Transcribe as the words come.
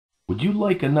Would you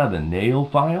like another nail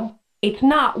file? It's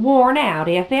not worn out,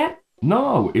 is it?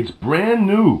 No, it's brand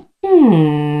new.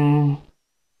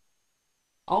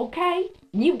 Okay,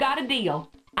 you've got a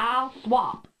deal. I'll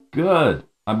swap. Good.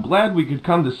 I'm glad we could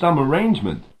come to some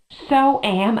arrangement. So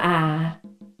am I.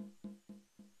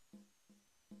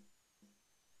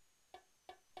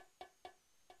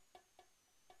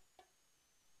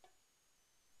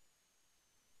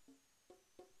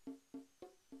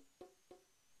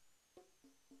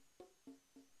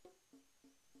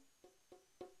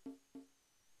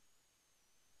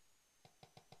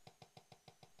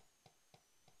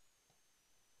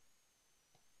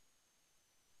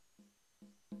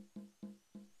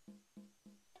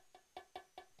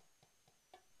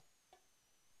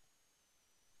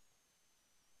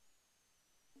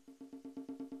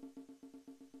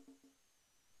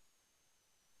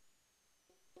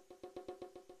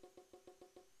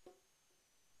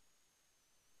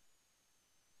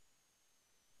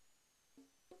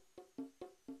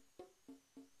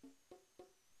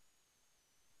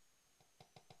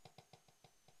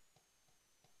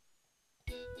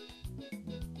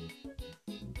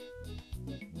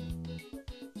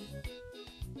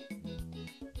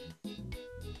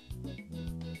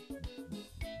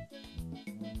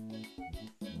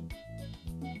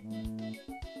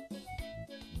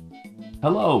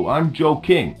 Hello, I'm Joe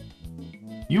King.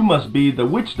 You must be the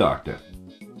witch doctor.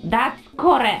 That's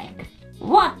correct.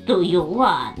 What do you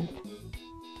want?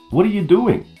 What are you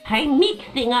doing? I'm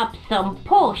mixing up some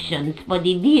potions for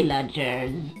the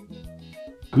villagers.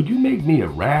 Could you make me a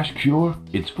rash cure?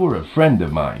 It's for a friend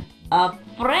of mine. A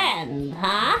friend,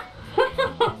 huh?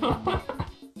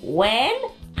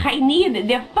 Well, I need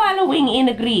the following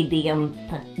ingredients.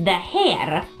 The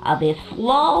hair of a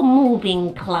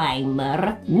slow-moving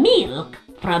climber, milk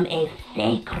from a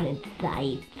sacred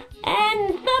site,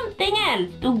 and something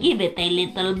else to give it a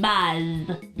little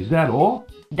buzz. Is that all?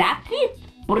 That's it.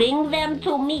 Bring them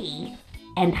to me,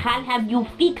 and I'll have you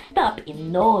fixed up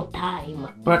in no time.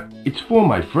 But it's for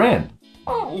my friend.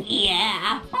 Oh,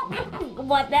 yeah.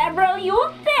 Whatever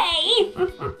you say.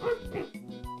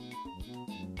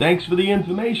 Thanks for the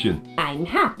information. I'm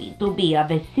happy to be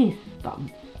of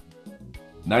assistance.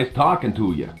 Nice talking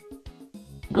to you.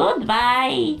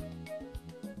 Goodbye.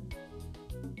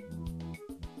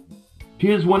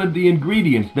 Here's one of the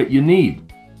ingredients that you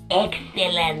need.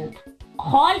 Excellent.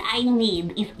 All I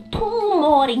need is 2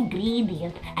 more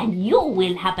ingredients and you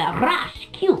will have a rash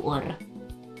cure.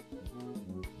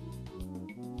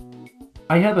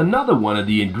 I have another one of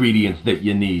the ingredients that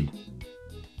you need.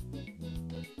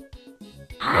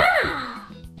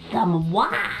 Ah, some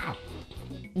wasps.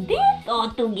 This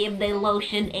ought to give the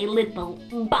lotion a little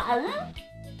buzz.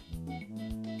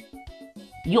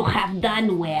 You have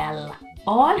done well.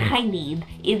 All I need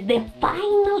is the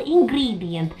final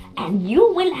ingredient and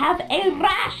you will have a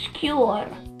rash cure.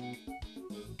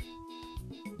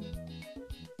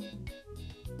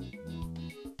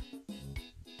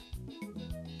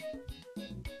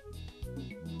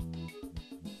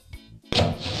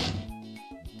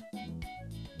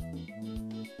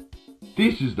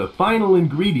 This is the final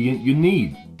ingredient you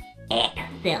need.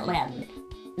 Excellent.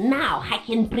 Now I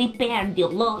can prepare the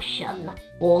lotion.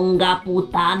 Unga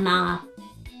putana.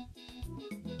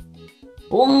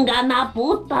 Unga na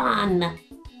putan.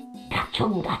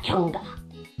 Kachunga chunga.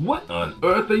 What on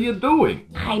earth are you doing?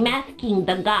 I'm asking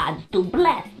the gods to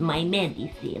bless my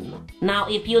medicine. Now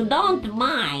if you don't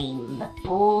mind,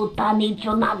 putani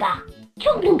chunaga.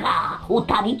 Chunga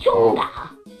utani chunga.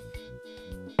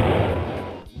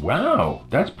 Wow,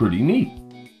 that's pretty neat.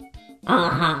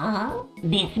 Uh-huh.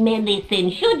 This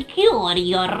medicine should cure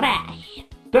your rash.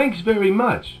 Thanks very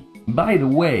much. By the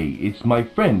way, it's my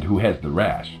friend who has the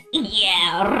rash.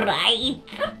 Yeah, right.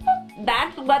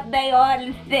 That's what they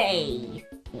all say.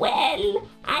 Well,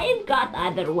 I've got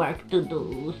other work to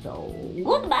do, so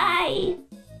goodbye.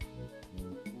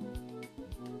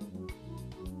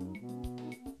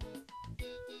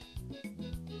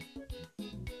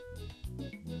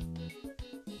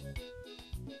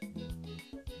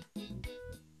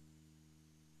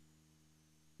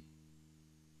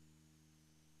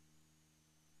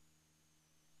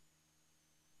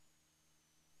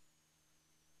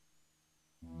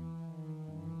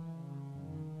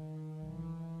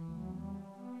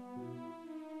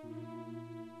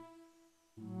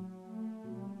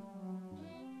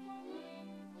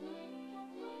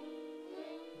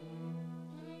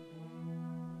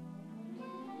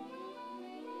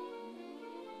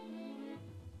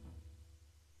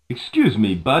 Excuse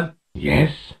me, bud.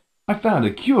 Yes? I found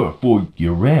a cure for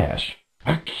your rash.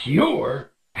 A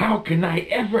cure? How can I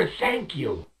ever thank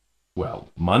you? Well,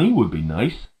 money would be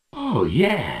nice. Oh,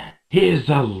 yeah. Here's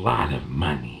a lot of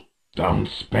money. Don't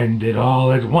spend it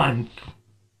all at once.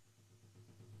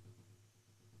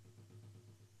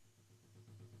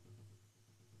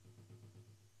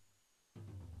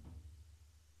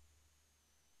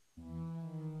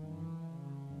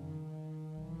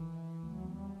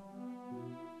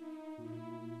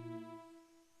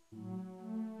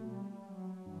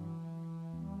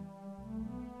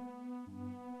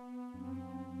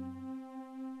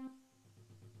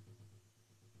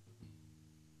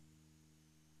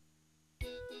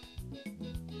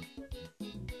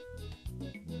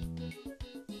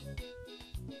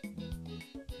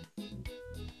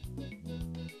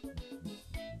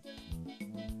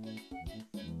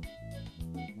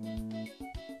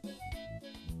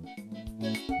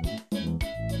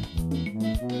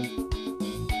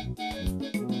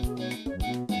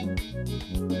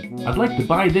 I'd like to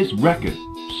buy this record.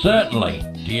 Certainly.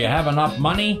 Do you have enough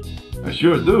money? I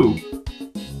sure do.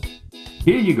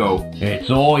 Here you go. It's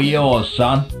all yours,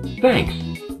 son. Thanks.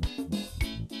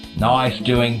 Nice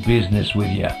doing business with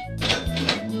you.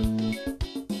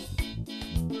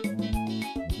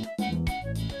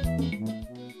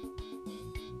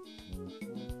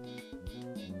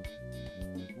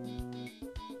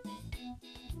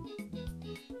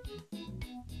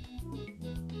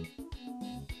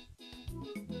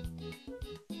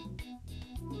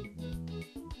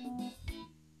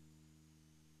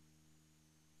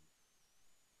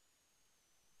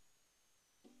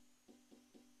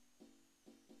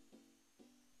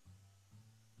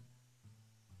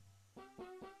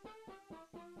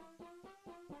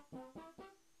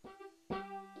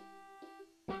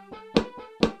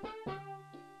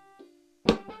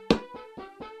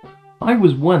 I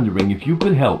was wondering if you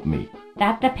could help me.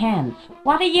 That depends.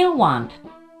 What do you want?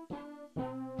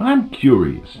 I'm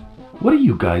curious. What are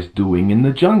you guys doing in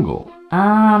the jungle?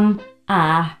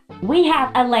 We have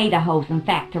a lederhosen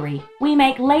factory. We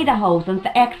make lederhosen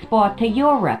for export to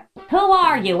Europe. Who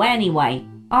are you anyway?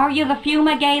 Are you the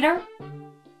fumigator?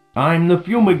 I'm the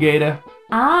fumigator.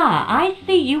 Ah, I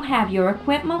see you have your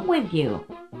equipment with you.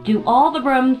 Do all the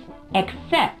rooms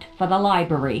except for the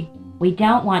library. We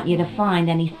don't want you to find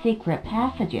any secret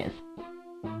passages.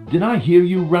 Did I hear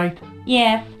you right?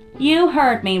 Yes, you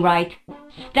heard me right.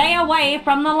 Stay away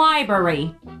from the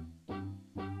library.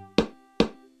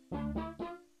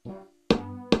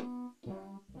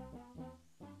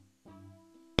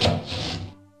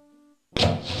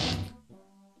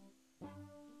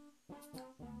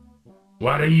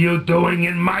 What are you doing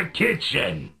in my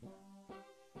kitchen?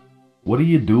 What are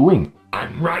you doing?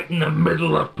 I'm right in the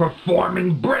middle of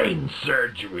performing brain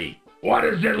surgery. What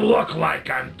does it look like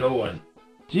I'm doing?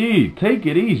 Gee, take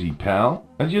it easy, pal.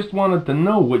 I just wanted to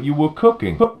know what you were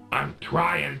cooking. I'm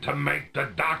trying to make the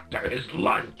doctor his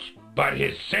lunch, but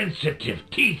his sensitive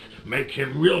teeth make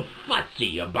him real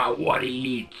fussy about what he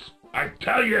eats. I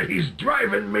tell you, he's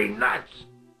driving me nuts.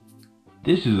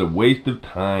 This is a waste of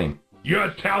time.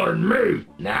 You're telling me.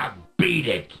 Now beat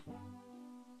it.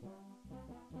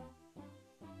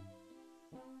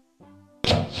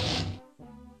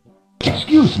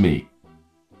 Excuse me.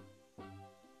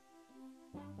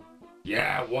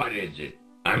 Yeah, what is it?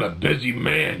 I'm a busy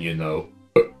man, you know.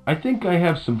 I think I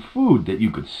have some food that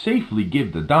you could safely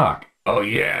give the doc. Oh,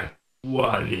 yeah?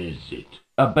 What is it?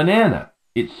 A banana.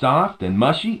 It's soft and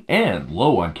mushy and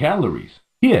low on calories.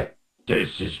 Here.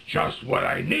 This is just what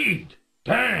I need.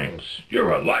 Thanks.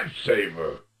 You're a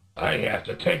lifesaver. I have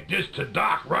to take this to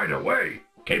Doc right away.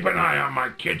 Keep an eye on my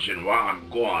kitchen while I'm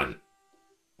gone.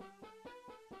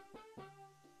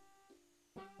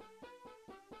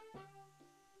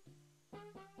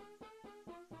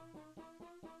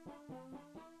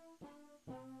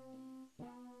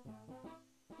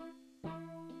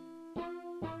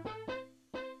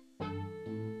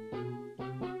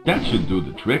 That should do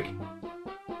the trick.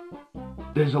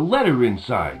 There's a letter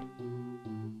inside.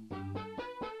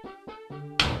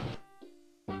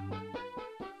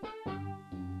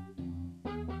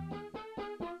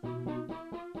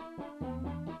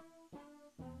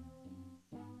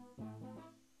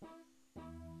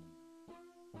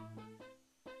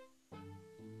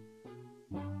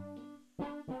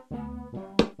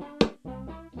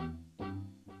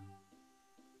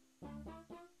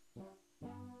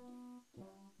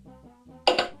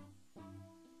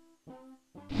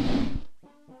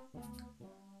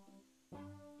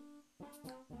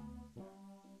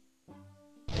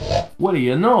 What do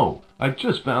you know? I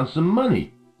just found some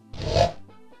money.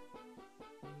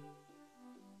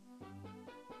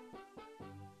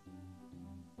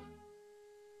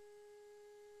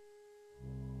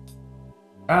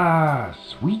 Ah,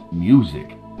 sweet music.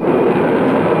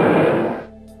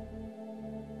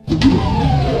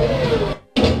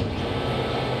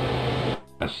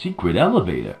 secret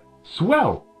elevator.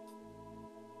 Swell.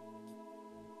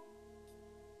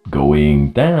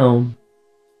 Going down.